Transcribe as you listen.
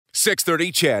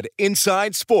630 CHED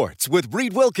Inside Sports with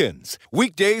Reed Wilkins.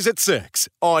 Weekdays at 6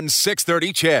 on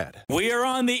 630 CHED. We are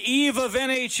on the eve of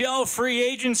NHL free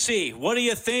agency. What do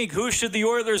you think? Who should the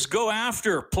Oilers go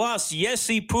after? Plus,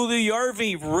 Jesse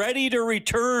Puljujarvi ready to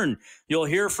return. You'll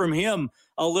hear from him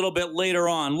a little bit later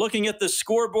on. Looking at the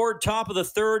scoreboard, top of the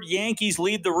third, Yankees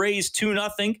lead the Rays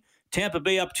 2-0. Tampa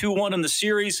Bay up 2-1 in the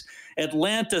series.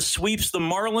 Atlanta sweeps the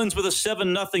Marlins with a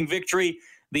 7-0 victory.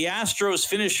 The Astros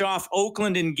finish off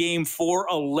Oakland in Game 4,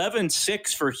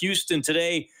 11-6 for Houston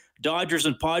today. Dodgers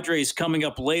and Padres coming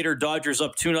up later. Dodgers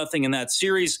up 2-0 in that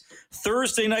series.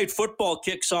 Thursday night football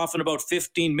kicks off in about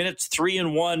 15 minutes.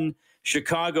 3-1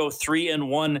 Chicago,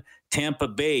 3-1 Tampa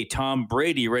Bay. Tom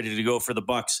Brady ready to go for the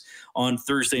Bucs on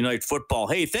Thursday night football.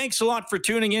 Hey, thanks a lot for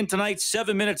tuning in tonight.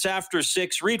 7 minutes after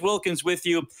 6. Reed Wilkins with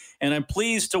you, and I'm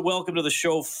pleased to welcome to the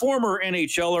show former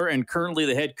NHLer and currently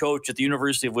the head coach at the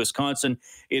University of Wisconsin.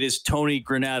 It is Tony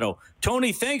Granato.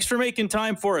 Tony, thanks for making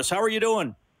time for us. How are you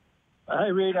doing? Hi,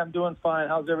 Reed. I'm doing fine.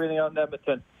 How's everything out in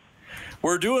Edmonton?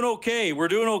 We're doing okay.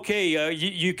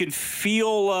 You could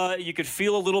feel a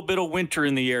little bit of winter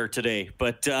in the air today,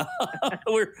 but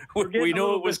we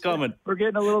know it was coming. We're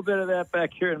getting a little bit of that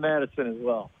back here in Madison as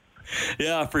well.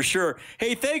 Yeah, for sure.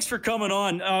 Hey, thanks for coming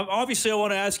on. Obviously, I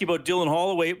want to ask you about Dylan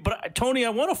Holloway, but Tony, I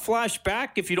want to flash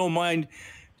back, if you don't mind,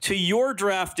 to your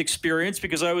draft experience,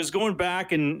 because I was going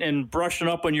back and brushing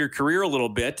up on your career a little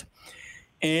bit.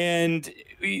 And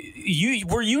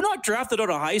were you not drafted out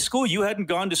of high school? You hadn't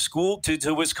gone to school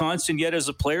to Wisconsin yet as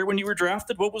a player when you were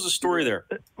drafted? What was the story there?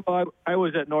 Well, I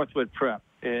was at Northwood Prep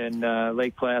in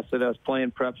Lake Placid. I was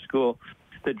playing prep school.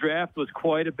 The draft was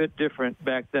quite a bit different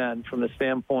back then from the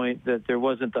standpoint that there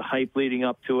wasn't the hype leading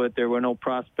up to it. There were no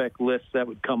prospect lists that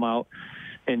would come out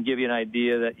and give you an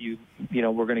idea that you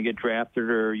were going to get drafted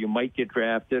or you might get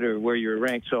drafted or where you were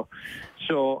ranked.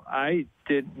 So I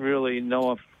didn't really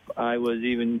know if I was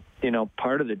even,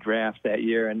 part of the draft that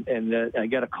year. And I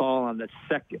got a call on the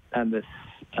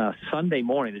Sunday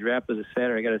morning. The draft was a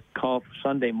Saturday. I got a call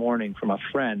Sunday morning from a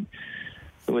friend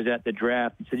who was at the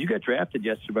draft and said, "You got drafted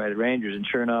yesterday by the Rangers." And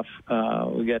sure enough,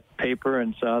 we got paper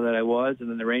and saw that I was. And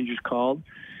then the Rangers called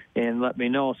and let me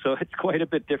know. So it's quite a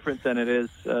bit different than it is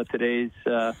today's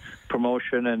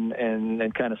promotion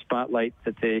and kind of spotlight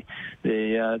that they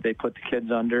put the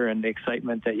kids under, and the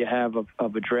excitement that you have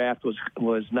of a draft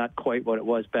was not quite what it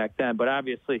was back then. But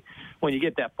obviously, when you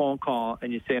get that phone call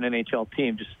and you say an NHL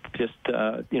team just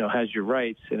has your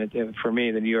rights, and for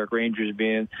me, the New York Rangers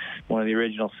being one of the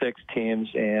original 6 teams,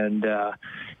 and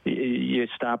you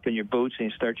stop in your boots and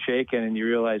you start shaking and you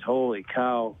realize, holy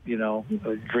cow,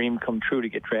 a dream come true to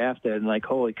get drafted, and like,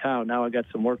 holy cow, now I got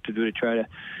some work to do to try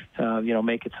to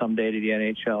make it someday to the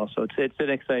NHL. So it's an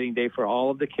exciting day for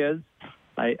all of the kids.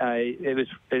 It was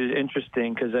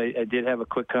interesting because I did have a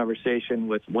quick conversation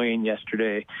with Wayne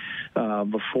yesterday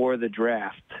before the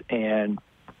draft, and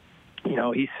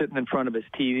he's sitting in front of his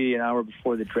TV an hour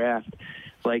before the draft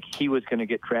like he was going to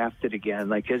get drafted again.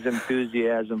 Like his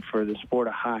enthusiasm for the sport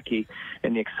of hockey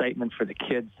and the excitement for the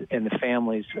kids and the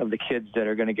families of the kids that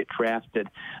are going to get drafted.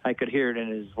 I could hear it in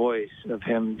his voice of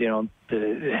him,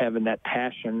 having that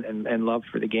passion and love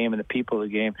for the game and the people of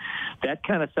the game. That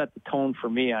kind of set the tone for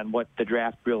me on what the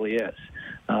draft really is.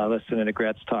 Listening to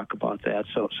Gretz talk about that.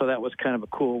 So that was kind of a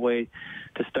cool way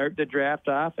to start the draft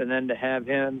off, and then to have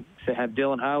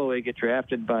Dylan Holloway get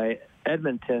drafted by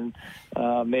Edmonton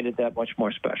made it that much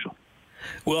more special.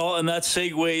 Well, and that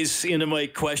segues into my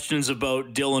questions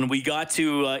about Dylan. We got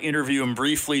to interview him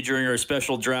briefly during our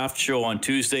special draft show on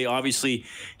Tuesday. Obviously,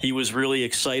 he was really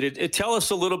excited. Tell us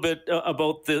a little bit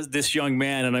about this young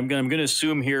man, and I'm going to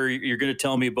assume here you're going to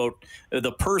tell me about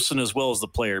the person as well as the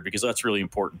player, because that's really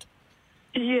important.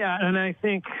 Yeah, and I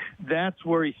think that's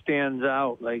where he stands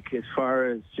out, like as far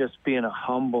as just being a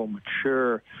humble,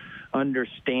 mature,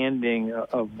 understanding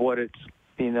of what it's,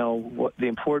 what the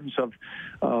importance of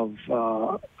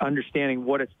understanding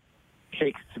what it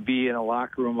takes to be in a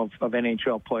locker room of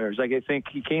NHL players. Like, I think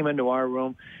he came into our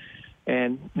room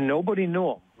and nobody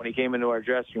knew him when he came into our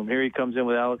dressing room. Here he comes in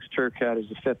with Alex Turcotte as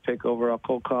the 5th pick overall,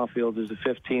 Cole Caulfield as the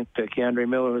 15th pick, Andre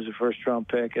Miller was the 1st-round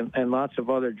pick, and lots of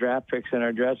other draft picks in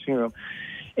our dressing room.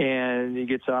 And he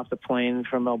gets off the plane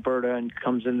from Alberta and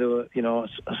comes into a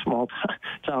small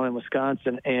town in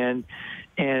Wisconsin. And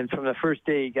from the first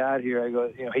day he got here, I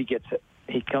go, he gets it.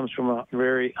 He comes from a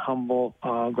very humble,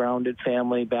 grounded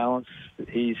family, balanced.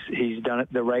 He's done it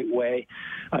the right way.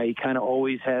 He kind of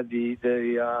always had the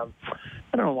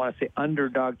I don't want to say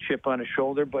underdog chip on his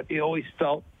shoulder, but he always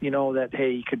felt, that,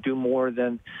 hey, he could do more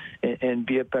than and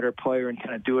be a better player and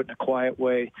kind of do it in a quiet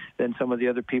way than some of the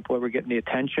other people that were getting the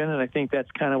attention. And I think that's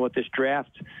kind of what this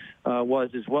draft was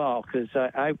as well, because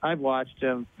I've watched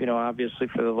him, obviously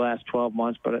for the last 12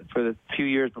 months, but for the few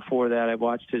years before that, I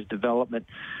watched his development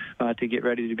to get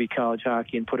ready to be college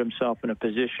hockey and put himself in a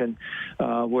position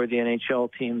where the NHL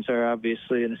teams are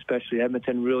obviously, and especially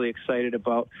Edmonton, really excited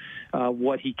about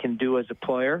what he can do as a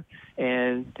player.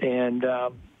 And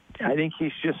I think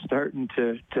he's just starting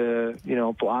to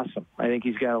blossom. I think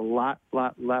he's got a lot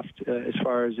left as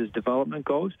far as his development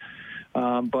goes.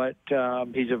 But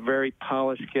he's a very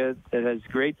polished kid that has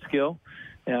great skill,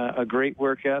 a great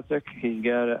work ethic. He's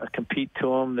got a compete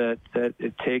to him that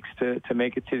it takes to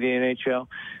make it to the NHL.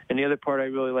 And the other part I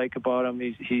really like about him,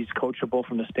 he's coachable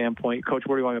from the standpoint, Coach,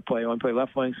 where do you want me to play? You want to play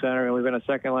left wing, center, and we've been a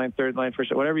second line, third line,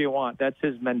 first, whatever you want. That's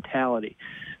his mentality.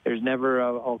 There's never,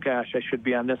 oh gosh, I should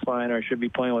be on this line, or I should be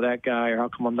playing with that guy, or how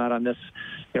come I'm not on this,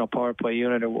 power play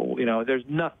unit, or there's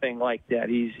nothing like that.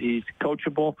 He's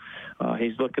coachable.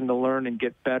 He's looking to learn and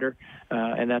get better,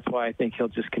 and that's why I think he'll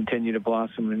just continue to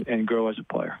blossom and grow as a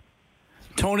player.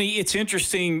 Tony, it's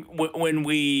interesting when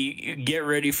we get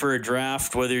ready for a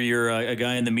draft, whether you're a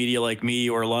guy in the media like me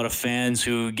or a lot of fans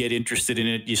who get interested in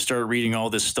it, you start reading all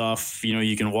this stuff.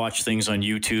 You can watch things on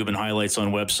YouTube and highlights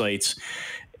on websites.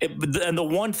 And the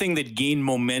one thing that gained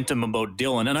momentum about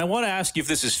Dylan, and I want to ask you if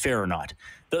this is fair or not,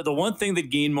 the one thing that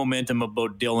gained momentum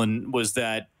about Dylan was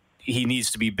that he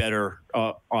needs to be better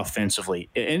offensively.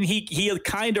 And he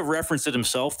kind of referenced it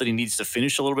himself that he needs to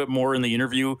finish a little bit more in the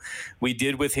interview we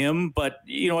did with him. But,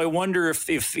 I wonder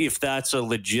if that's a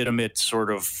legitimate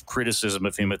sort of criticism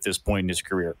of him at this point in his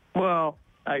career. Well,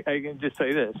 I can just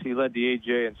say this. He led the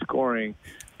AJ in scoring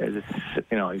as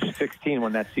he was 16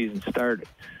 when that season started.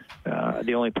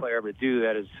 The only player ever to do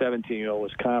that as a 17-year-old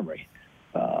was Comrie.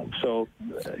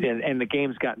 And the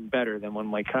game's gotten better than when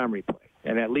Mike Comrie played,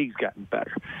 and that league's gotten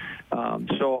better.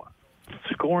 So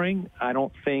scoring, I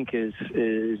don't think is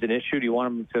an issue. Do you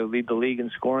want him to lead the league in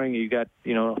scoring? You got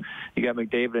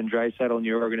McDavid and Draisaitl in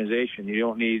your organization. You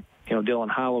don't need Dylan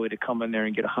Holloway to come in there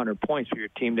and get 100 points for your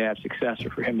team to have success or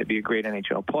for him to be a great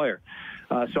NHL player.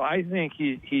 So I think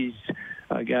he's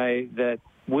a guy that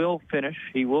will finish.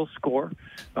 He will score.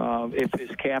 If his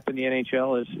cap in the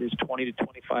NHL is 20 to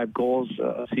 25 goals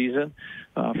a season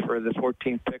for the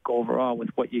 14th pick overall, with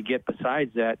what you get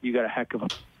besides that, you got a heck of a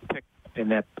pick in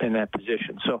that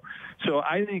position. So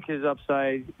I think his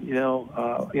upside,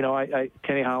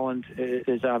 Kenny Holland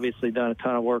has obviously done a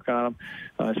ton of work on him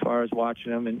as far as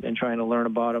watching him and trying to learn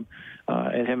about him.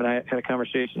 And him and I had a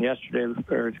conversation yesterday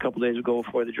or a couple days ago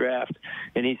before the draft,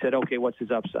 and he said, "Okay, what's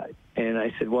his upside?" And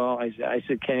I said, "Well, I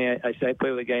said, Kenny, I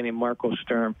play with a guy named Marco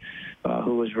Sturm,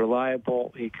 who was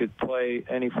reliable. He could play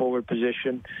any forward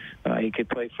position. He could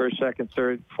play first, second,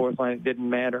 third, fourth line. It didn't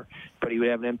matter, but he would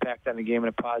have an impact on the game in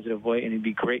a positive way, and he'd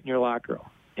be great in your locker room."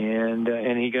 And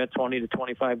he got 20 to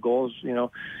 25 goals, in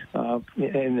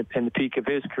the peak of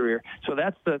his career. So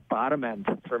that's the bottom end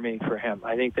for him.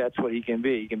 I think that's what he can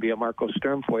be. He can be a Marco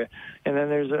Sturm for you. And then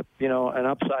there's an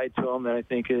upside to him that I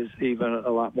think is even a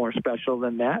lot more special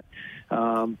than that.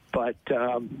 But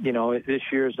this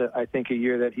year's, I think, a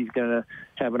year that he's going to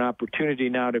have an opportunity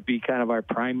now to be kind of our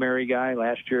primary guy.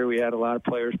 Last year we had a lot of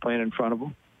players playing in front of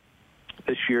him.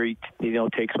 This year, he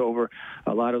takes over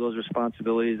a lot of those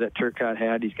responsibilities that Turcotte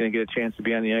had. He's going to get a chance to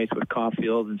be on the ice with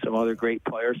Caulfield and some other great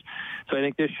players. So I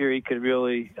think this year he could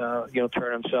really,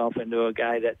 turn himself into a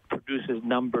guy that produces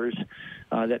numbers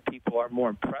that people are more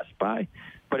impressed by.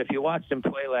 But if you watched him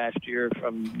play last year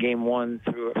from game one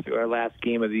through our last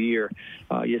game of the year,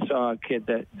 you saw a kid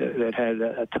that had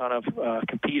a ton of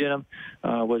compete in him.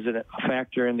 Was it a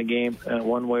factor in the game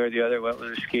one way or the other, whether it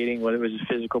was skating, whether it was his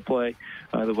physical play,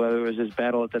 whether it was his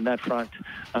battle at the net front.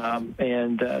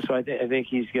 So I think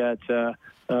he's got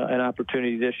an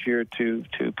opportunity this year to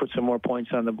put some more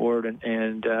points on the board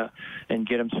and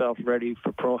get himself ready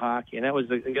for pro hockey. And that was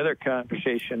the other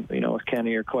conversation, with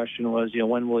Kenny. Your question was,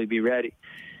 when will he be ready?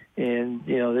 And,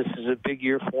 this is a big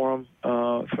year for him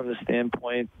from the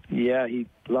standpoint, he'd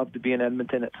love to be in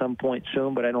Edmonton at some point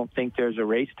soon, but I don't think there's a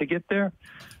race to get there.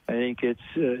 I think it's,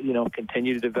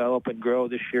 continue to develop and grow.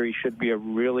 This year he should be a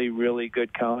really, really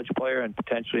good college player and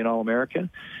potentially an All-American.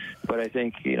 But I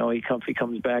think, if he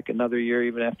comes back another year,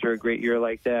 even after a great year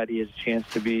like that, he has a chance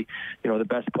to be, the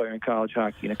best player in college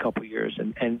hockey in a couple of years.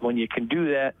 And when you can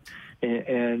do that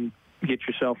and get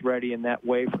yourself ready in that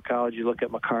way for college, you look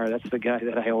at Makar. That's the guy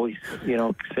that I always,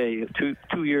 say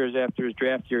 2 years after his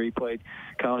draft year, he played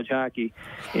college hockey.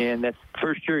 And that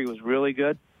first year he was really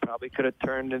good. probably could have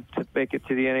turned to make it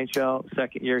to the NHL.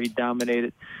 Second year, he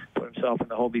dominated, put himself in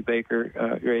the Hobie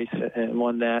Baker race and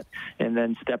won that, and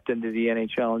then stepped into the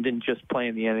NHL and didn't just play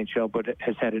in the NHL, but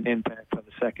has had an impact from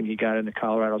the second he got into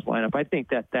Colorado's lineup. I think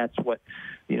that's what,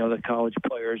 the college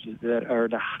players that are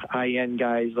the high-end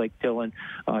guys like Dylan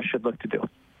should look to do.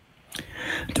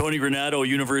 Tony Granato,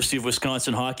 University of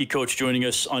Wisconsin hockey coach, joining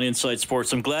us on Inside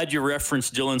Sports. I'm glad you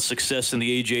referenced Dylan's success in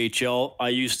the AJHL. I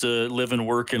used to live and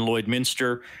work in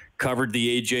Lloydminster, covered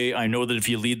the AJ. I know that if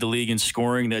you lead the league in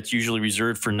scoring, that's usually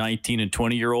reserved for 19 and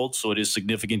 20-year-olds, so it is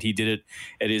significant he did it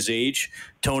at his age.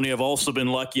 Tony, I've also been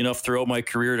lucky enough throughout my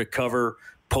career to cover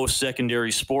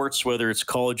post-secondary sports, whether it's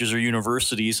colleges or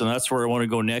universities, and that's where I want to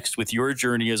go next with your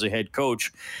journey as a head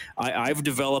coach. I've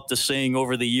developed a saying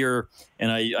over the year,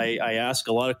 and I ask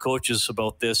a lot of coaches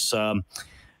about this.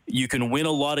 You can win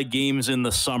a lot of games in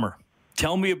the summer.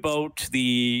 Tell me about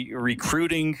the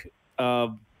recruiting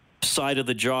side of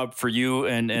the job for you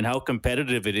and how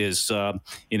competitive it is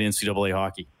in NCAA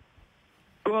hockey.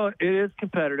 Well, it is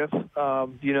competitive.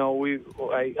 I've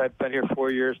been here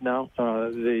 4 years now.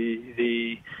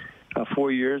 The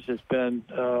 4 years has been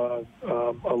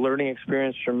a learning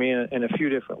experience for me in a few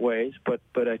different ways.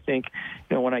 But I think,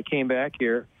 when I came back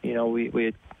here, we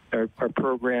had, our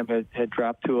program had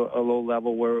dropped to a low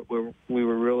level where we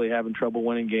were really having trouble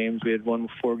winning games. We had won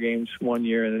 4 games one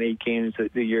year and then 8 games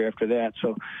the year after that.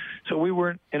 So we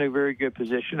weren't in a very good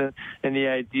position. And the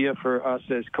idea for us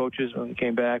as coaches when we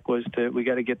came back was we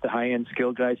got to get the high-end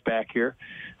skilled guys back here.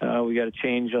 We got to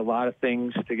change a lot of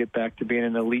things to get back to being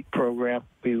an elite program.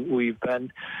 We've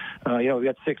been, we've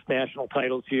got 6 national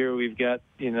titles here. We've got,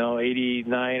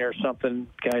 89 or something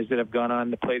guys that have gone on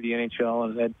to play the NHL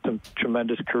and had some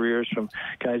tremendous careers from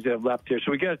guys that have left here.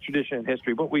 So we got a tradition in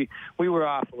history, but we were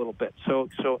off a little bit. So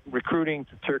recruiting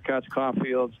to Turcotts,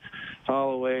 Caulfields,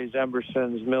 Holloways,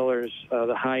 Embersons, Millers,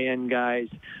 the high-end guys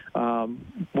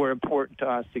were important to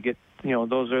us to get.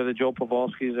 Those are the Joe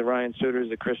Pavelskis, the Ryan Suters,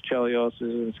 the Chris Chelioses,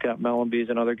 and Scott Mellenbees,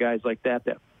 and other guys like that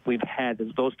we've had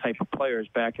those type of players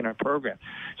back in our program.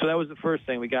 So that was the first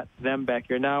thing. We got them back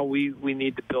here. Now we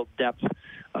need to build depth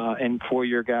and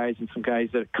 4-year guys and some guys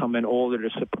that come in older to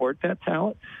support that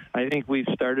talent. I think we've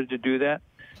started to do that.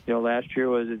 Last year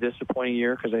was a disappointing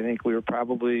year because I think we were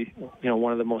probably,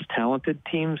 one of the most talented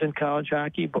teams in college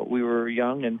hockey, but we were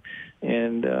young and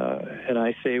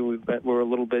I say we're a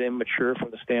little bit immature from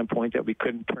the standpoint that we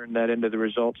couldn't turn that into the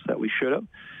results that we should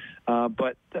have.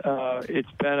 But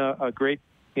it's been a great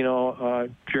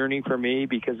journey for me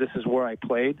because this is where I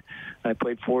played. I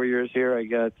played 4 years here. I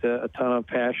got a ton of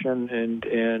passion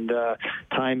and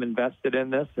time invested in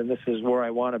this, and this is where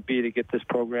I want to be to get this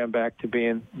program back to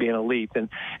being elite. And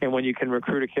when you can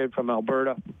recruit a kid from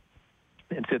Alberta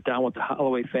and sit down with the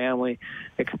Holloway family,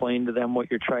 explain to them what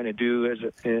you're trying to do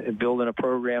as building a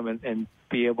program and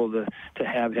be able to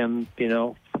have him,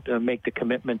 make the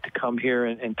commitment to come here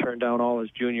and turn down all his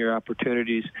junior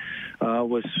opportunities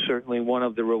was certainly one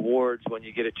of the rewards when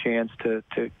you get a chance to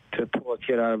pull a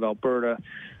kid out of Alberta,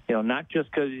 not just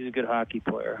because he's a good hockey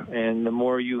player. And the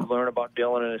more you learn about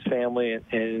Dylan and his family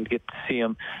and get to see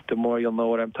him, the more you'll know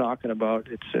what I'm talking about.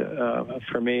 It's,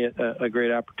 for me, a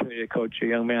great opportunity to coach a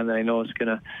young man that I know is going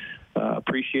to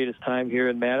appreciate his time here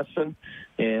in Madison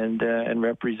and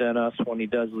represent us when he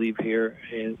does leave here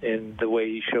in the way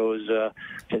he shows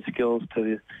his skills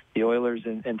to the Oilers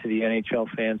and to the NHL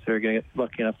fans that are going to get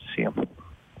lucky enough to see him.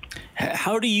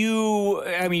 How do you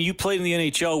played in the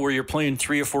NHL where you're playing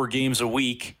 3 or 4 games a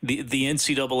week. The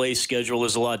NCAA schedule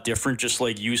is a lot different, just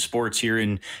like U Sports here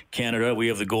in Canada. We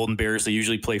have the Golden Bears. They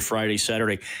usually play Friday,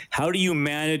 Saturday. How do you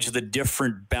manage the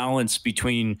different balance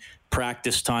between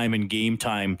practice time and game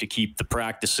time to keep the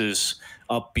practices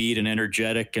upbeat and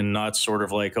energetic and not sort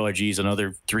of like, oh, geez,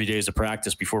 another 3 days of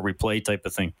practice before we play type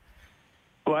of thing?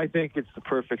 Well, I think it's the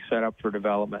perfect setup for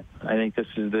development. I think this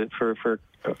is for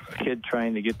a kid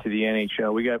trying to get to the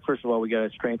NHL. First of all, we got a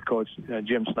strength coach,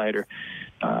 Jim Snyder.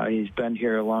 He's been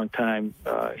here a long time.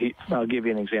 I'll give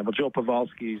you an example. Joe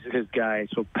Pavelski's his guy.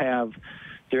 So Pav,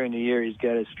 during the year, he's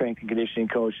got his strength and conditioning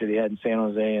coach that he had in San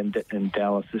Jose and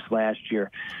Dallas this last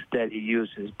year that he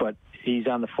uses. But he's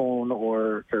on the phone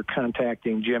or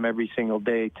contacting Jim every single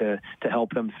day to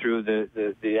help him through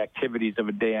the activities of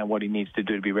a day on what he needs to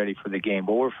do to be ready for the game.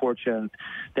 But we're fortunate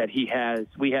that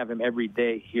we have him every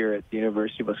day here at the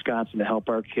University of Wisconsin to help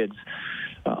our kids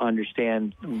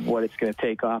understand what it's going to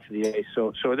take off of the ice.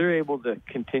 So they're able to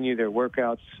continue their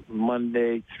workouts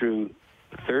Monday through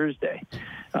Thursday,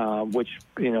 which,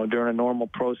 during a normal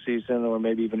pro season or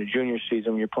maybe even a junior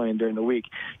season when you're playing during the week,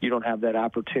 you don't have that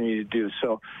opportunity to do.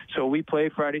 So we play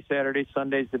Friday, Saturday,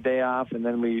 Sunday's the day off, and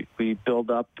then we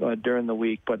build up during the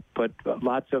week. But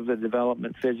lots of the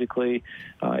development physically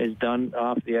is done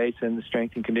off the ice and the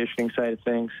strength and conditioning side of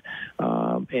things.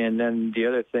 And then the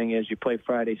other thing is you play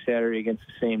Friday, Saturday against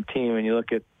the same team, and you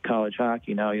look at college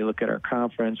hockey now. You look at our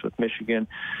conference with Michigan,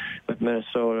 with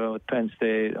Minnesota, with Penn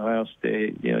State, Ohio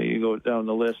State. You go down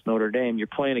the list, Notre Dame. You're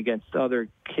playing against other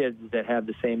kids that have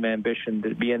the same ambition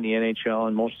to be in the NHL,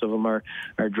 and most of them are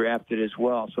drafted as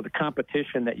well. So the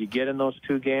competition that you get in those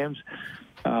two games,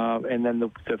 and then the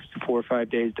 4 or 5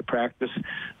 days to practice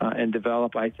and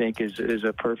develop, I think is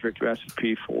a perfect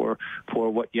recipe for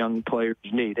what young players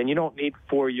need. And you don't need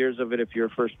 4 years of it if you're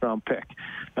a first-round pick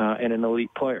and an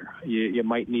elite player. You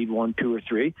might need 1, 2, or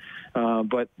 3.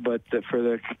 But for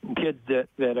the kids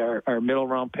that are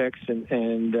middle-round picks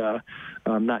and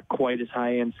not quite as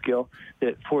high-end skill,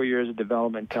 that 4 years of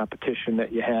development competition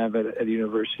that you have at a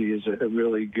university is a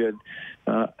really good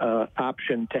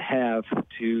option to have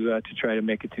to try to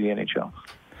make it to the NHL.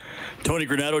 Tony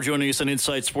Granato joining us on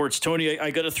Inside Sports. Tony,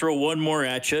 I got to throw one more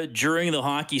at you. During the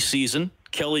hockey season,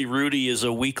 Kelly Rudy is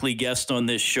a weekly guest on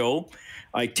this show.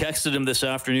 I texted him this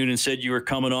afternoon and said you were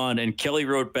coming on, and Kelly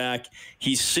wrote back,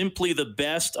 "He's simply the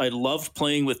best. I loved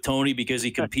playing with Tony because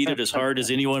he competed as hard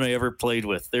as anyone I ever played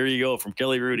with." There you go, from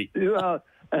Kelly Rudy. Well,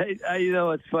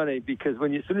 it's funny because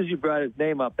as soon as you brought his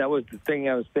name up, that was the thing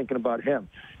I was thinking about him.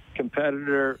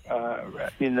 Competitor,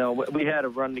 we had a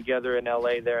run together in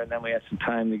LA there, and then we had some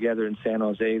time together in San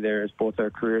Jose there as both our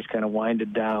careers kind of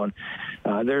winded down.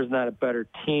 There's not a better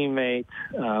teammate,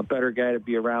 better guy to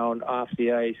be around off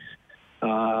the ice,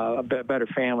 a better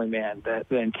family man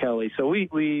than Kelly. So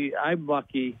I'm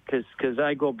lucky because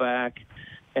I go back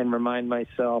and remind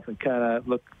myself and kind of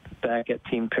look back at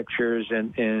team pictures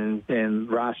and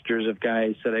rosters of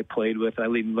guys that I played with. I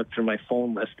even look through my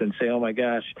phone list and say, oh my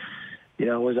gosh,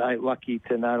 was I lucky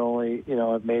to not only,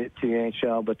 have made it to the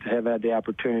NHL, but to have had the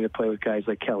opportunity to play with guys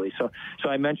like Kelly. So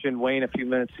I mentioned Wayne a few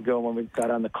minutes ago when we got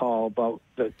on the call about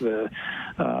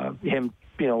him,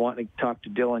 wanting to talk to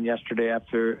Dylan yesterday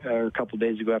or a couple of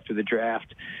days ago after the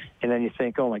draft. And then you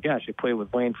think, oh my gosh, I played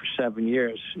with Wayne for 7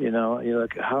 years. You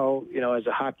look at how, as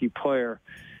a hockey player,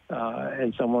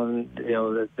 and someone,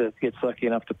 that gets lucky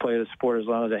enough to play the sport as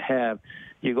long as I have,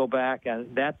 you go back,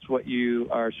 and that's what you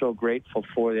are so grateful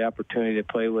for, the opportunity to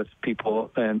play with people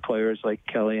and players like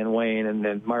Kelly and Wayne and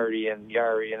then Marty and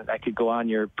Yari. And I could go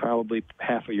on probably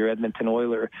half of your Edmonton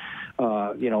Oiler,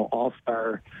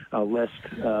 all-star list.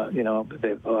 A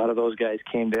lot of those guys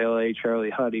came to LA, Charlie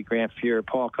Huddy, Grant Fuhr,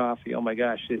 Paul Coffey. Oh my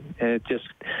gosh. It just,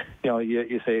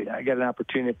 you say, I got an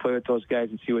opportunity to play with those guys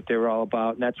and see what they were all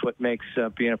about. And that's what makes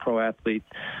being a pro athlete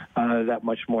that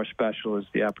much more special, is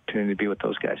the opportunity to be with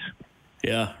those guys.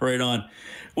 Yeah, right on.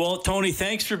 Well, Tony,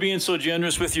 thanks for being so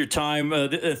generous with your time.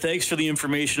 Thanks for the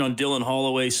information on Dylan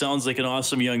Holloway. Sounds like an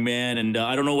awesome young man. And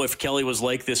I don't know if Kelly was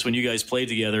like this when you guys played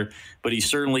together, but he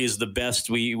certainly is the best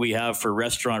we have for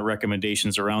restaurant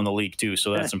recommendations around the league, too.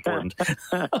 So that's important.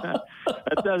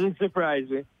 That doesn't surprise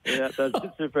me. Yeah, that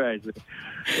doesn't surprise me.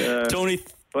 Tony,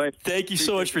 thank you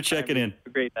so much for checking in.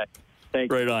 Great night.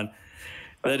 Thank you. Right on.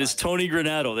 That is Tony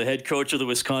Granato, the head coach of the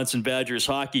Wisconsin Badgers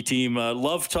hockey team.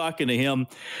 Love talking to him.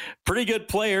 Pretty good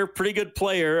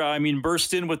player. I mean,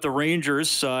 burst in with the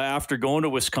Rangers after going to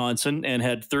Wisconsin and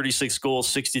had 36 goals,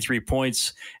 63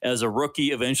 points as a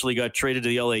rookie. Eventually got traded to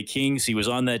the LA Kings. He was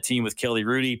on that team with Kelly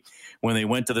Rudy when they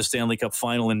went to the Stanley Cup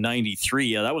final in 93.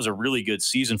 Yeah, that was a really good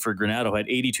season for Granato. Had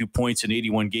 82 points in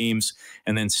 81 games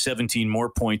and then 17 more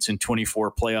points in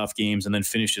 24 playoff games, and then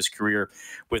finished his career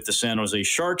with the San Jose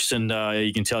Sharks. And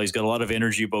you can tell he's got a lot of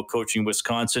energy about coaching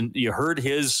Wisconsin. You heard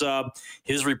his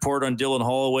report on Dylan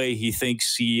Holloway. He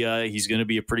thinks he's going to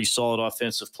be a pretty solid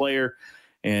offensive player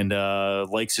and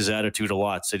likes his attitude a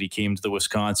lot. Said he came to the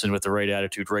Wisconsin with the right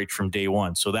attitude right from day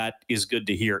one. So that is good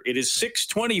to hear. It is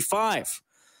 6:25.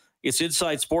 It's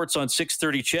Inside Sports on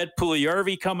 630. Ched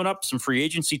Puljujarvi coming up. Some free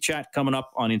agency chat coming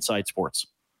up on Inside Sports.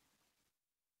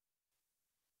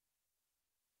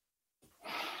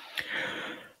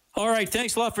 All right,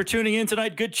 thanks a lot for tuning in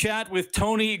tonight. Good chat with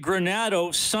Tony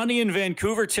Granato. Sonny in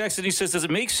Vancouver texted. He says, does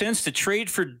it make sense to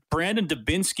trade for Brandon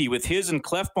Dubinsky with his and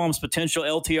Klefbom's potential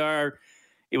LTIR?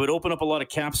 It would open up a lot of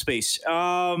cap space.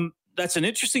 That's an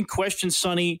interesting question,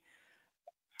 Sonny.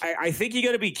 I think you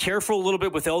got to be careful a little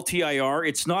bit with LTIR.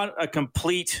 It's not a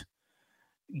complete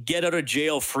get out of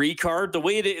jail free card. The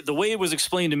way it was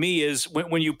explained to me is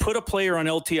when you put a player on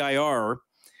LTIR,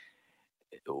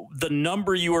 the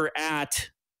number you are at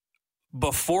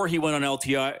before he went on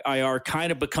LTIR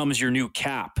kind of becomes your new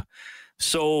cap.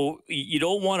 So you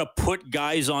don't want to put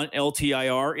guys on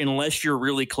LTIR unless you're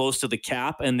really close to the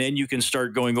cap, and then you can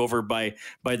start going over by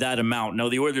that amount. Now,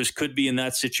 the Oilers could be in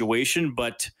that situation,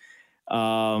 but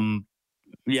Sonny,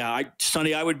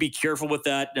 I would be careful with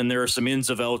that. And there are some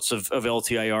ins and outs of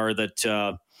LTIR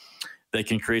that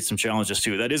can create some challenges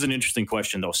too. That is an interesting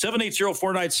question, though.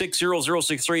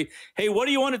 780-496-0063. Hey, what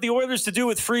do you want the Oilers to do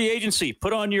with free agency?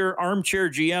 Put on your armchair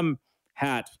GM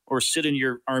hat or sit in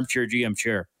your armchair GM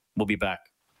chair. We'll be back.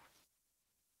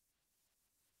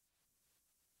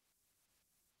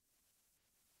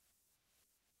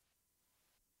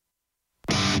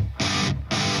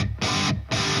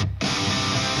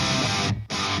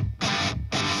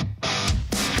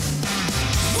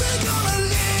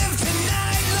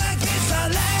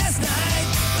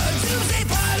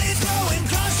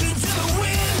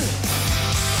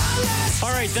 All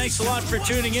right, thanks a lot for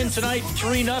tuning in tonight.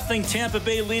 3-0 Tampa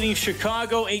Bay leading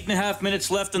Chicago. 8.5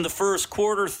 minutes left in the first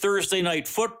quarter. Thursday night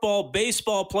football,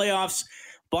 baseball playoffs.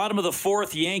 Bottom of the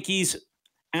fourth, Yankees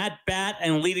at bat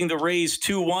and leading the Rays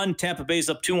 2-1. Tampa Bay's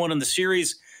up 2-1 in the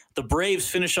series. The Braves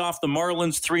finish off the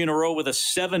Marlins 3 in a row with a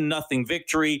 7-0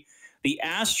 victory. The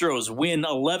Astros win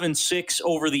 11-6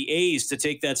 over the A's to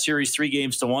take that series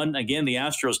 3-1. Again, the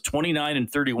Astros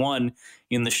 29-31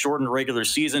 in the shortened regular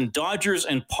season. Dodgers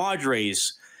and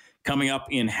Padres coming up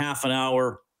in half an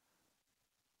hour.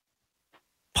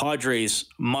 Padres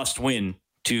must win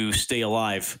to stay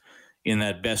alive in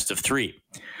that best of three.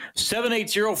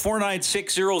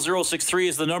 780-496-0063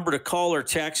 is the number to call or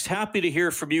text. Happy to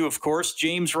hear from you, of course.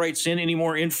 James writes in, any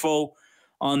more info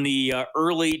on the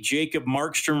early Jacob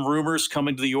Markstrom rumors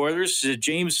coming to the Oilers?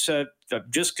 James,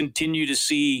 just continue to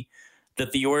see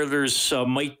that the Oilers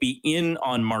might be in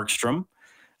on Markstrom.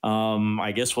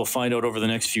 I guess we'll find out over the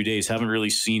next few days. Haven't really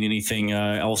seen anything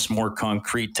else more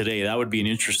concrete today. That would be an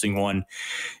interesting one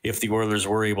if the Oilers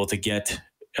were able to get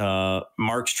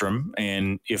Markstrom.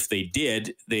 And if they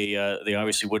did, they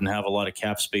obviously wouldn't have a lot of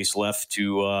cap space left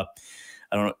to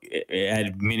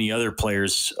add many other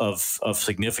players of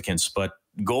significance. But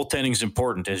goaltending is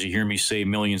important, as you hear me say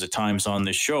millions of times on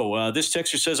this show. This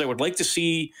texter says, I would like to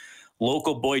see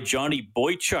local boy Johnny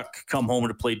Boychuk come home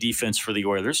to play defense for the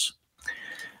Oilers.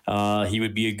 He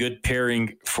would be a good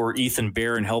pairing for Ethan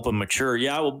Bear and help him mature.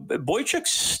 Yeah, well,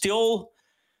 Boychuk's still,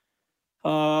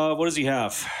 what does he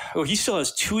have? Oh, he still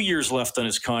has 2 years left on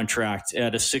his contract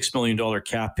at a $6 million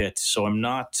cap hit. So I'm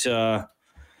not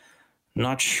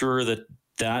sure that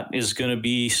is going to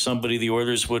be somebody the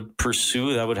Oilers would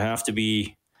pursue. That would have to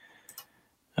be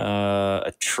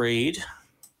a trade.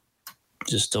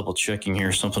 Just double checking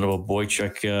here, something about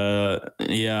Boychuk.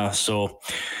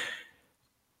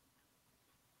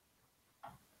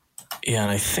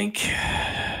 And I think,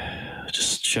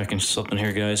 just checking something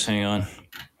here, guys. Hang on.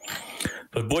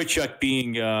 But Boychuk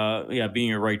being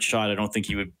a right shot, I don't think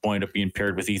he would wind up being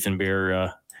paired with Ethan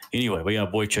Bear anyway. But yeah,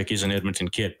 Boychuk is an Edmonton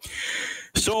kid.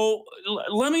 So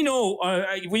let me know.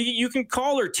 You can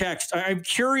call or text. I'm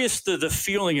curious the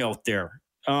feeling out there.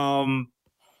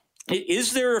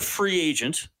 Is there a free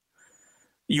agent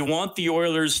you want the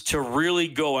Oilers to really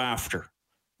go after?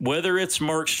 Whether it's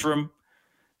Markstrom,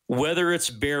 whether it's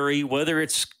Barry, whether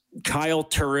it's Kyle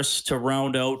Turris to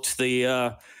round out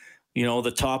the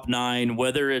top nine,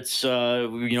 whether it's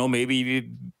maybe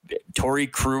Torrey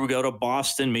Krug out of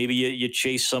Boston, maybe you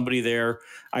chase somebody there.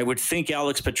 I would think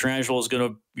Alex Pietrangelo is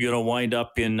going to wind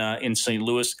up in St.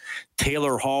 Louis.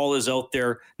 Taylor Hall is out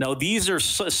there. Now, these are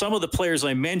some of the players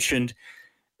I mentioned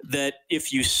that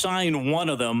if you sign one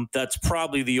of them, that's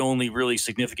probably the only really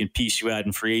significant piece you add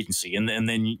in free agency. And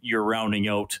then you're rounding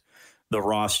out the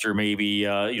roster. Maybe,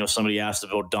 somebody asked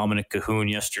about Dominic Cahoon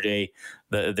yesterday.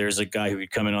 There's a guy who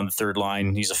could come in on the third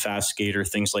line. He's a fast skater,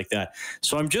 things like that.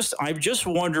 So I'm just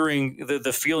wondering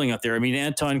the feeling out there. I mean,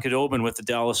 Anton Khudobin with the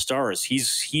Dallas Stars,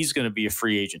 he's going to be a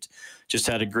free agent. Just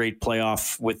had a great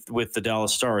playoff with the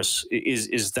Dallas Stars.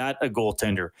 Is that a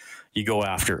goaltender you go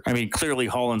after? I mean, clearly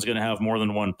Holland's going to have more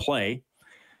than one plan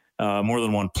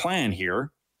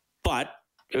here, but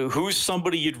who's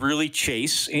somebody you'd really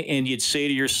chase and you'd say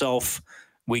to yourself,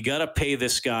 we got to pay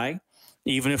this guy,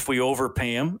 even if we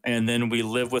overpay him, and then we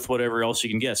live with whatever else you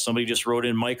can get. Somebody just wrote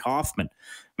in Mike Hoffman.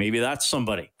 Maybe that's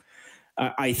somebody.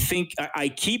 I think I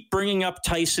keep bringing up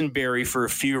Tyson Barrie for a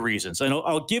few reasons. And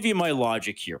I'll give you my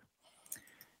logic here.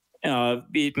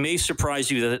 It may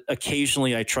surprise you that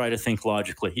occasionally I try to think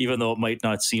logically, even though it might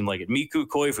not seem like it. Mikko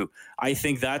Koivu, I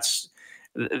think that's,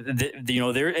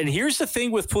 there. And here's the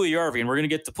thing with Puljujarvi, and we're going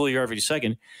to get to Puljujarvi in a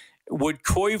second. Would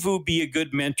Koivu be a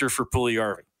good mentor for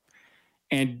Puljujarvi?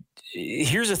 And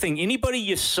here's the thing. Anybody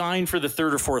you sign for the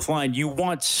third or fourth line, you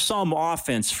want some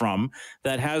offense from.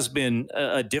 That has been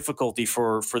a difficulty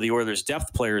for the Oilers'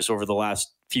 depth players over the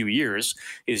last few years,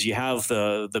 is you have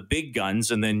the big guns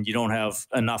and then you don't have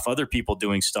enough other people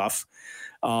doing stuff.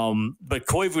 But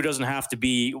Koivu doesn't have to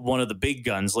be one of the big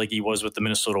guns like he was with the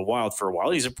Minnesota Wild for a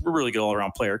while. He's a really good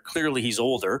all-around player. Clearly, he's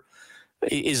older.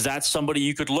 Is that somebody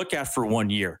you could look at for 1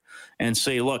 year and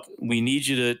say, look, we need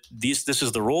you to, this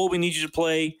is the role we need you to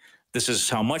play. This is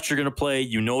how much you're going to play.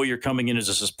 You know, you're coming in as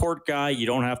a support guy. You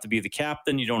don't have to be the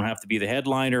captain. You don't have to be the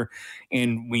headliner.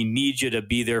 And we need you to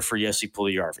be there for Jesse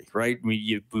Puljujarvi, right?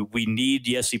 We need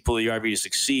Jesse Puljujarvi to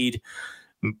succeed.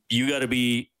 You got to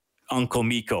be Uncle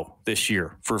Mikko this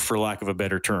year, for lack of a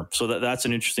better term. So that's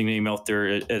an interesting name out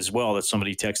there as well that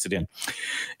somebody texted in.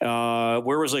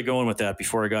 Where was I going with that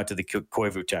before I got to the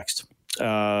Koivu text?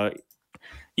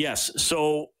 Yes.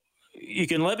 So you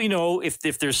can let me know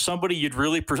if there's somebody you'd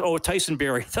really Tyson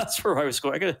Barrie. That's where I was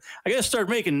going. I gotta start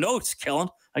making notes, Kellen.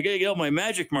 I gotta get out my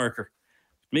magic marker.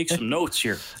 Make some notes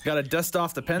here. Got to dust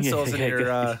off the pencils in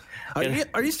your.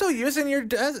 Are you still using your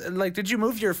desk? Like, did you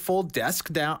move your full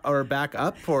desk down or back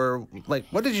up, or like,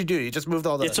 what did you do? You just moved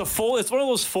all the. It's one of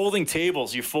those folding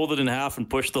tables. You fold it in half and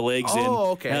push the legs in.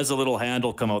 Okay. It has a little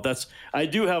handle come out. I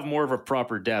do have more of a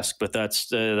proper desk, but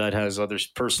that has other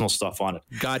personal stuff on it.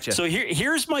 Gotcha. So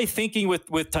here's my thinking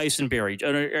with Tyson Barrie.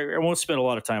 And I won't spend a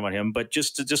lot of time on him, but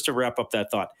just to wrap up that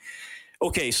thought.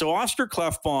 Okay, so Oscar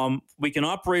Klefbom, we can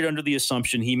operate under the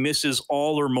assumption he misses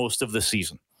all or most of the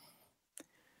season.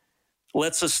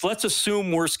 Let's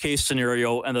assume worst case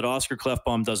scenario and that Oscar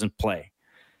Klefbom doesn't play.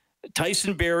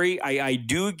 Tyson Barrie, I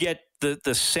do get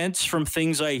the sense from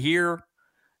things I hear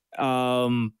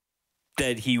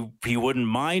that he wouldn't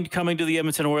mind coming to the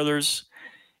Edmonton Oilers,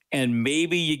 and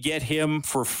maybe you get him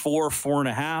for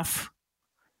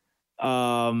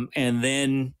 4.5, and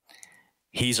then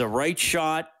he's a right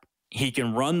shot. He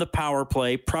can run the power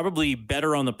play, probably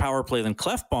better on the power play than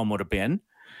Klefbom would have been.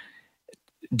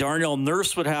 Darnell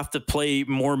Nurse would have to play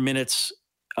more minutes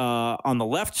on the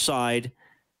left side,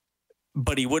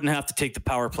 but he wouldn't have to take the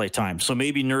power play time. So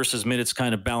maybe Nurse's minutes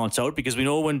kind of balance out, because we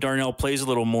know when Darnell plays a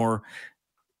little more,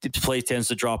 the play tends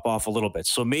to drop off a little bit.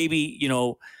 So maybe,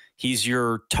 he's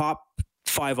your top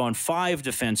 5-on-5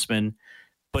 defenseman,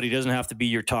 but he doesn't have to be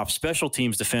your top special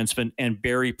teams defenseman, and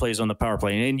Barrie plays on the power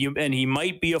play. And he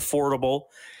might be affordable,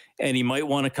 and he might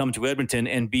want to come to Edmonton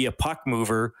and be a puck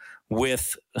mover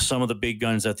with some of the big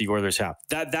guns that the Oilers have.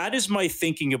 That is my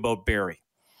thinking about Barrie.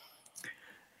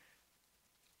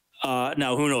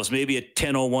 Now, who knows? Maybe at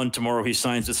 10:01 tomorrow he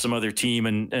signs with some other team,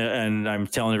 and I'm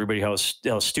telling everybody how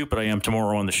stupid I am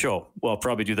tomorrow on the show. Well, I'll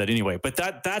probably do that anyway. But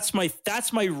that's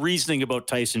my reasoning about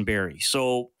Tyson Barrie.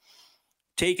 So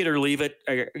take it or leave it.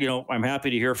 I'm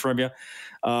happy to hear from you.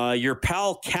 Your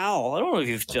pal Cal, I don't know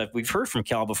if we've heard from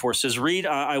Cal before, says, Reed,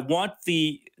 I want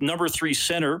the number 3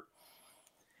 center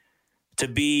to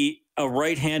be a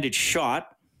right-handed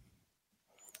shot,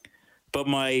 but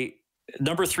my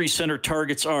number 3 center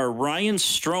targets are Ryan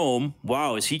Strome.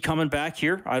 Wow, is he coming back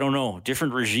here? I don't know.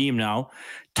 Different regime now.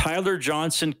 Tyler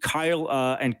Johnson,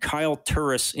 Kyle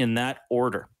Turris in that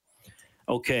order.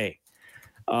 Okay.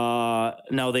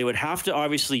 Now they would have to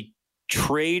obviously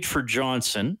trade for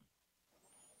Johnson,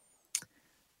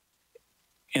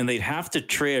 and they'd have to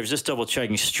trade. I was just double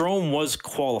checking. Strome was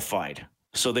qualified,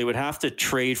 so they would have to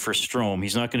trade for Strome.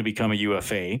 He's not going to become a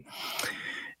UFA.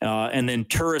 And then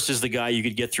Turris is the guy you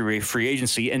could get through a free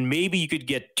agency, and maybe you could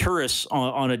get Turris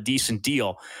on a decent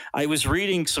deal. I was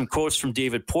reading some quotes from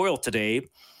David Poile today,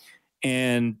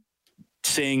 and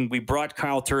saying we brought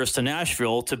Kyle Turris to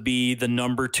Nashville to be the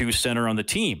number 2 center on the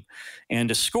team and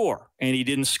to score, and he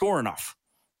didn't score enough.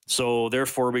 So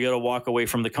therefore we got to walk away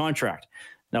from the contract.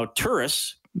 Now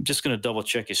Turris, I'm just going to double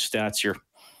check his stats here.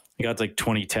 I got like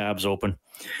 20 tabs open.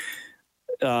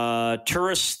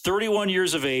 Turris, 31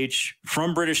 years of age,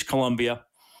 from British Columbia.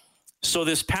 So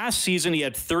this past season, he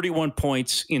had 31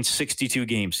 points in 62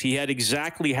 games. He had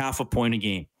exactly half a point a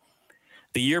game.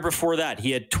 The year before that,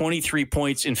 he had 23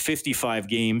 points in 55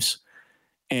 games.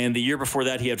 And the year before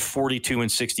that, he had 42 in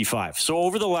 65. So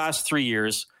over the last 3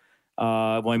 years,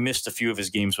 I missed a few of his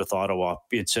games with Ottawa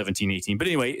in 17-18. But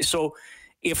anyway, so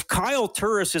if Kyle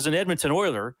Turris is an Edmonton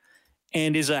Oiler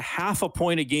and is a half a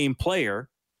point a game player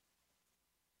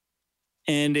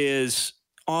and is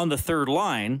on the third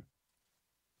line,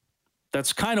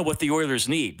 that's kind of what the Oilers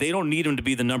need. They don't need him to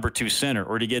be the number 2 center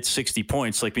or to get 60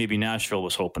 points like maybe Nashville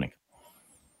was hoping.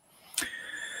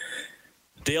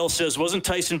 Dale says, wasn't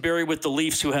Tyson Barrie with the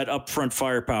Leafs who had upfront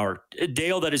firepower?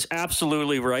 Dale, that is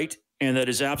absolutely right, and that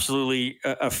is absolutely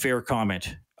a fair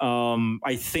comment.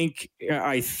 I think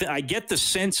I get the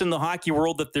sense in the hockey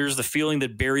world that there's the feeling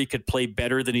that Barrie could play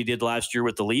better than he did last year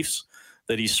with the Leafs,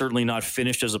 that he's certainly not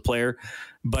finished as a player.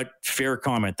 But fair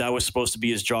comment. That was supposed to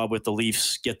be his job with the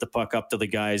Leafs, get the puck up to the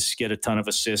guys, get a ton of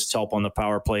assists, help on the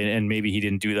power play, and maybe he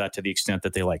didn't do that to the extent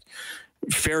that they like.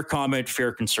 Fair comment,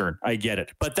 fair concern. I get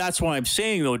it. But that's why I'm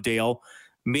saying, though, Dale,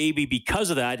 maybe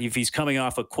because of that, if he's coming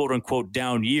off a quote-unquote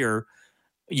down year,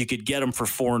 you could get him for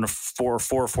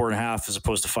 4.5 as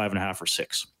opposed to 5.5 or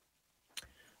 6.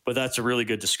 But that's a really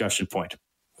good discussion point.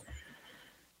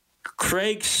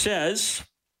 Craig says,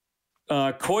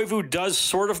 Koivu does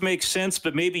sort of make sense,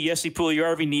 but maybe Jesse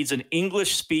Puljujarvi needs an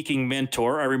English-speaking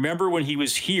mentor. I remember when he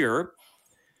was here,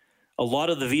 a lot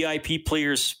of the VIP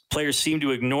players seemed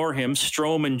to ignore him.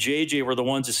 Strome and JJ were the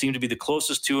ones that seemed to be the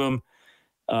closest to him.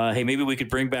 Hey, maybe we could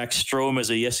bring back Strome as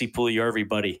a Jesse Puljujarvi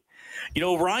buddy. You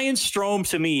know, Ryan Strome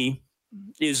to me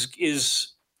is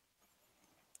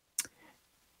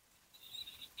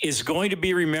going to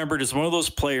be remembered as one of those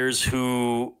players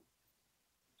who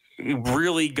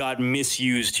really got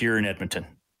misused here in Edmonton.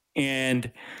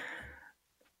 And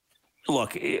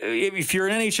look, if you're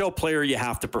an NHL player, you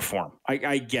have to perform.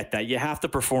 I get that. You have to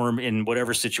perform in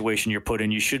whatever situation you're put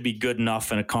in. You should be good enough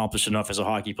and accomplished enough as a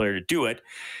hockey player to do it.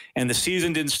 And the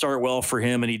season didn't start well for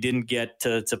him, and he didn't get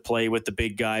to play with the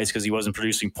big guys because he wasn't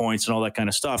producing points and all that kind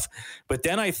of stuff. But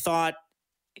then I thought,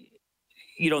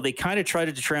 you know, they kind of tried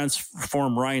to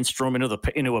transform Ryan Strome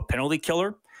into a penalty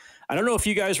killer. I don't know if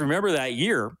you guys remember that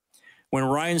year when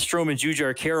Ryan Strome and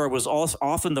Jujhar Khaira was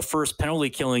often the first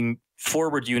penalty-killing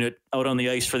forward unit out on the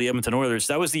ice for the Edmonton Oilers.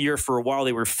 That was the year for a while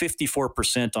they were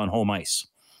 54% on home ice.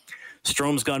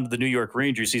 Strome's gone to the New York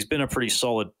Rangers. He's been a pretty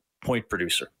solid point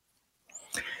producer.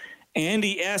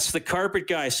 Andy S., the carpet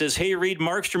guy, says, hey, Reed,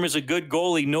 Markstrom is a good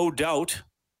goalie, no doubt,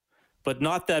 but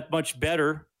not that much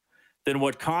better than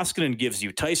what Koskinen gives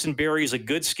you. Tyson Barrie is a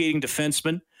good skating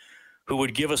defenseman who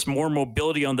would give us more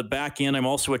mobility on the back end. I'm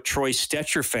also a Troy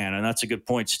Stetcher fan, and that's a good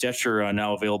point. Stetcher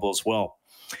now available as well.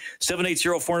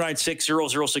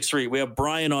 780-496-0063. We have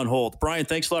Brian on hold. Brian,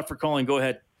 thanks a lot for calling. Go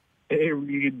ahead. Hey,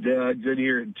 Reed. Good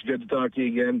here. It's good to talk to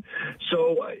you again.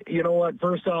 So, you know what?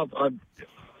 First off,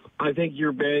 I think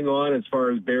you're bang on as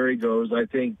far as Barrie goes. I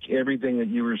think everything that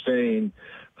you were saying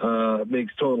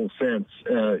makes total sense.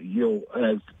 You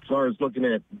know, as far as looking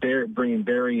at bringing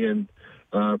Barrie in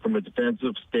from a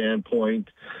defensive standpoint,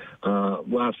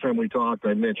 last time we talked,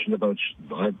 I mentioned about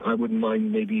I wouldn't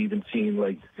mind maybe even seeing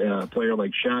like a player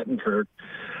like Shattenkirk.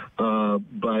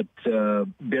 But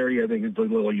Barrie, I think, is a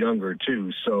little younger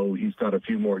too, so he's got a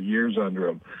few more years under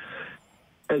him.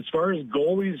 As far as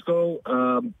goalies go,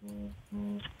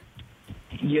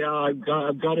 yeah,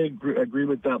 I've got to agree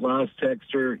with that last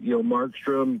texter. You know,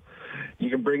 Markstrom, you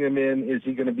can bring him in. Is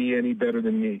he going to be any better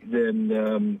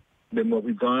than what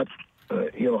we've got?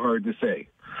 You know, hard to say.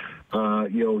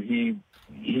 You know, he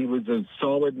was a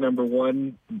solid number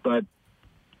one, but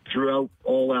throughout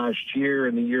all last year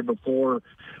and the year before,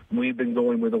 we've been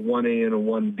going with a 1A and a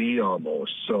 1B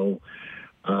almost. So,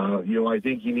 you know, I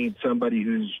think you need somebody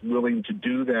who's willing to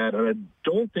do that, and I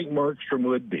don't think Markstrom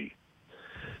would be.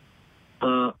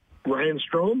 Ryan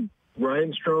Strome,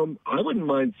 I wouldn't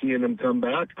mind seeing him come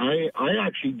back. I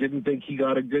actually didn't think he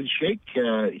got a good shake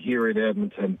here in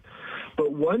Edmonton.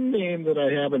 But one name that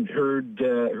I haven't heard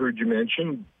you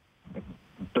mention,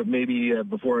 but maybe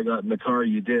before I got in the car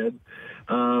you did,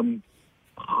 I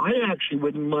actually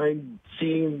wouldn't mind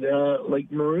seeing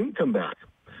like Maroon come back.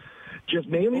 Just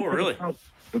mainly. Oh, really?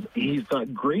 He's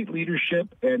got great leadership,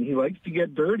 and he likes to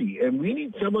get dirty. And we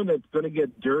need someone that's going to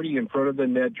get dirty in front of the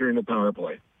net during the power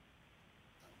play.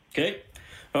 Okay.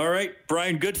 All right.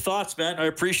 Brian, good thoughts, man. I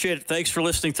appreciate it. Thanks for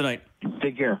listening tonight.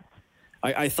 Take care.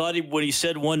 I thought when he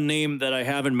said one name that I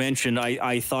haven't mentioned,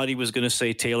 I thought he was going to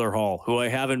say Taylor Hall, who I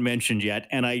haven't mentioned yet.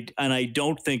 And I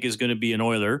don't think is going to be an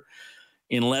Oiler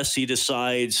unless he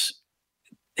decides,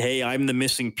 hey, I'm the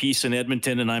missing piece in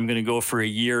Edmonton, and I'm going to go for a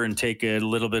year and take a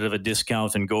little bit of a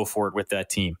discount and go for it with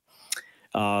that team.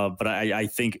 But I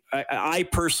think I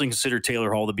personally consider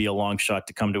Taylor Hall to be a long shot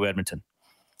to come to Edmonton.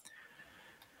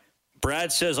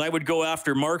 Brad says, I would go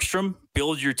after Markstrom,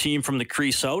 build your team from the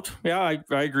crease out. Yeah, I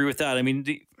agree with that. I mean,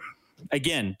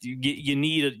 again, you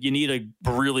need a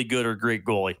really good or great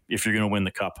goalie if you're going to win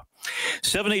the cup.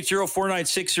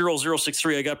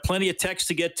 780-496-0063. I got plenty of text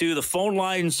to get to. The phone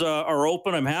lines are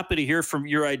open. I'm happy to hear from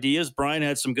your ideas. Brian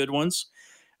had some good ones.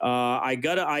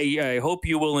 I hope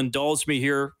you will indulge me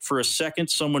here for a second.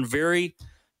 Someone very,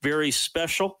 very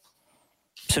special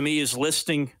to me is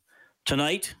listening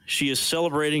tonight. She is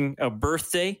celebrating a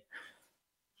birthday.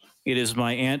 It is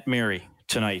my Aunt Mary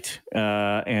tonight.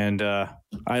 And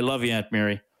I love you, Aunt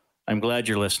Mary. I'm glad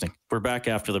you're listening. We're back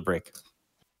after the break.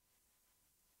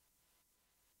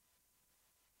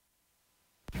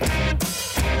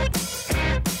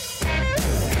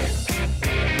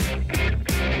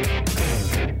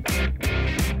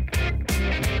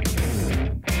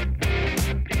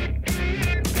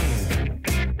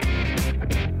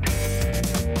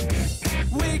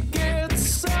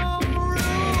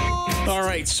 All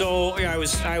right, so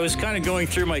I was kind of going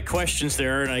through my questions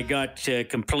there, and I got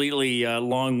completely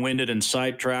long-winded and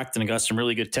sidetracked, and I got some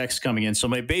really good texts coming in. So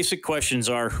my basic questions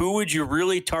are: who would you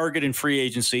really target in free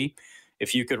agency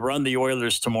if you could run the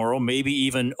Oilers tomorrow? Maybe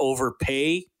even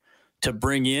overpay to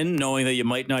bring in, knowing that you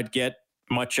might not get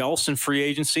much else in free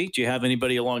agency. Do you have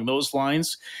anybody along those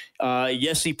lines?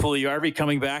 Jesse Puljujarvi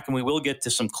coming back, and we will get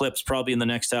to some clips probably in the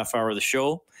next half hour of the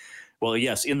show. Well,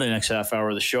 yes, in the next half hour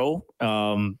of the show.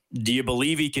 Do you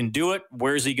believe he can do it?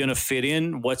 Where's he going to fit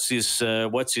in? What's his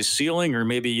ceiling? Or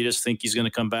maybe you just think he's going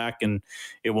to come back and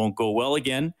it won't go well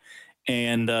again.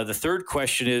 And the third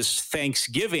question is,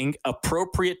 Thanksgiving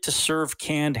appropriate to serve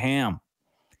canned ham?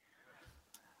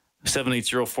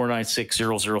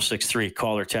 780-496-0063.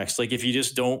 Call or text. Like, if you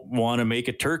just don't want to make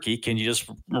a turkey, can you just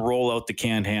roll out the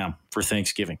canned ham for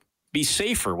Thanksgiving? Be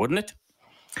safer, wouldn't it?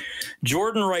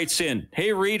 Jordan writes in,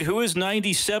 hey, Reed, who is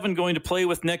 97 going to play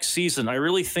with next season? I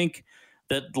really think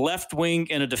that left wing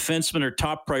and a defenseman are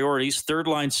top priorities. Third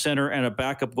line center and a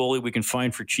backup goalie we can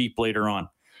find for cheap later on.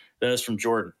 That is from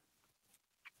Jordan.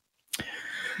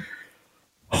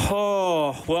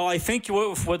 Oh, well, I think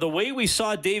with the way we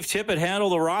saw Dave Tippett handle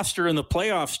the roster in the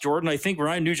playoffs, Jordan, I think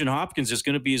Ryan Nugent-Hopkins is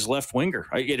going to be his left winger.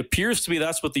 It appears to me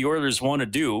that's what the Oilers want to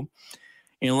do,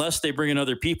 unless they bring in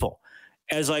other people.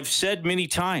 As I've said many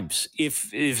times,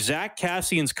 if Zach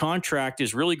Kassian's contract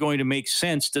is really going to make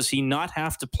sense, does he not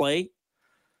have to play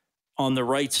on the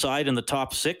right side in the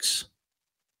top six?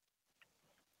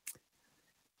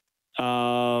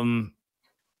 And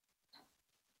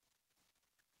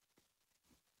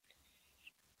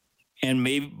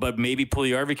maybe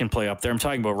Puljujarvi can play up there. I'm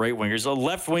talking about right wingers.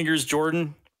 Left wingers,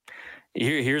 Jordan.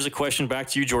 Here's a question back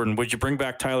to you, Jordan. Would you bring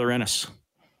back Tyler Ennis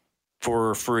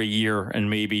for a year and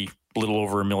maybe a little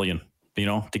over $1 million,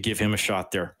 to give him a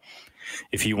shot there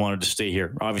if he wanted to stay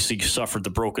here? Obviously, he suffered the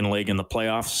broken leg in the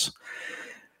playoffs.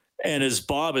 And as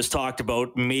Bob has talked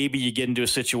about, maybe you get into a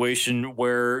situation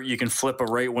where you can flip a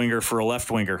right winger for a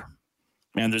left winger.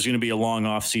 And there's going to be a long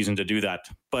off season to do that.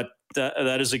 But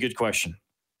that is a good question.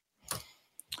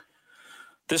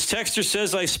 This texter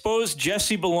says, I suppose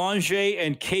Jesse Belanger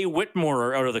and Kay Whitmore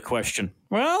are out of the question.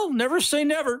 Well, never say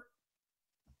never.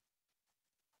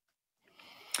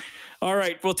 All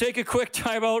right, we'll take a quick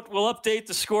timeout. We'll update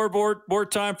the scoreboard. More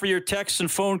time for your texts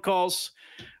and phone calls.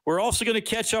 We're also going to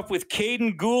catch up with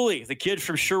Caden Gooley, the kid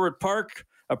from Sherwood Park,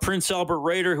 a Prince Albert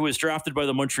Raider who was drafted by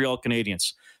the Montreal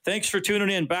Canadiens. Thanks for tuning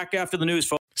in. Back after the news,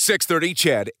 folks. 630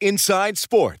 CHED Inside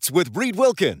Sports with Reed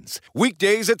Wilkins.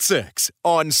 Weekdays at 6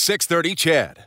 on 630 CHED.